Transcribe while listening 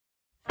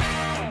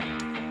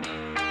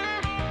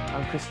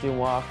I'm Kristian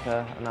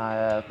Walker and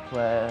I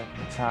play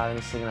guitar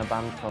and sing in a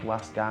band called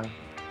Last Gang.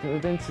 I think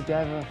we've been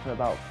together for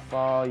about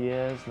 4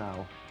 years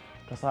now.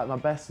 Because like my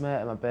best mate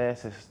and my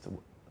bassist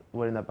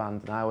were in a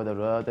band and I were the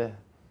roadie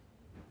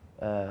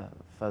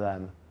for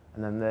them.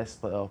 And then they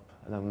split up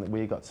and then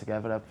we got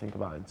together, I think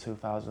about in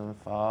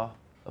 2004.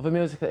 Other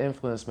music that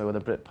influenced me were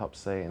the Britpop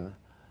scene.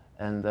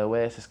 And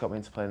Oasis got me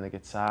into playing the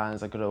guitar, and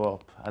as I grew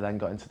up, I then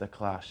got into the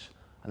Clash.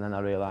 And then I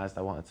realised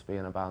I wanted to be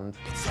in a band.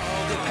 It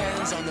all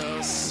depends on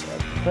us.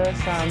 The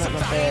first time I met my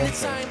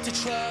bassist,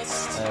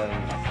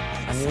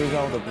 I knew his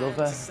older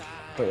brother,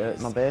 but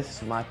my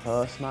bassist was my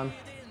postman,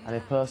 and he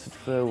posted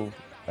through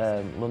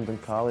London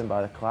Calling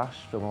by the Clash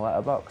through my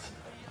letterbox,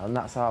 and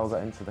that's how I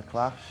got into the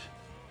Clash.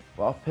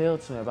 What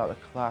appealed to me about the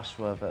Clash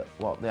were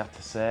what they had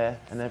to say,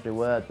 and every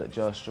word that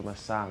Joe Strummer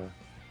sang,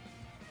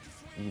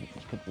 you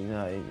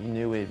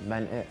knew he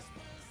meant it.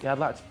 Yeah, I'd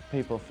like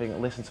people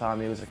listen to our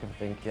music and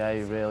think, yeah,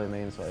 he really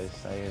means what he's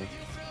saying.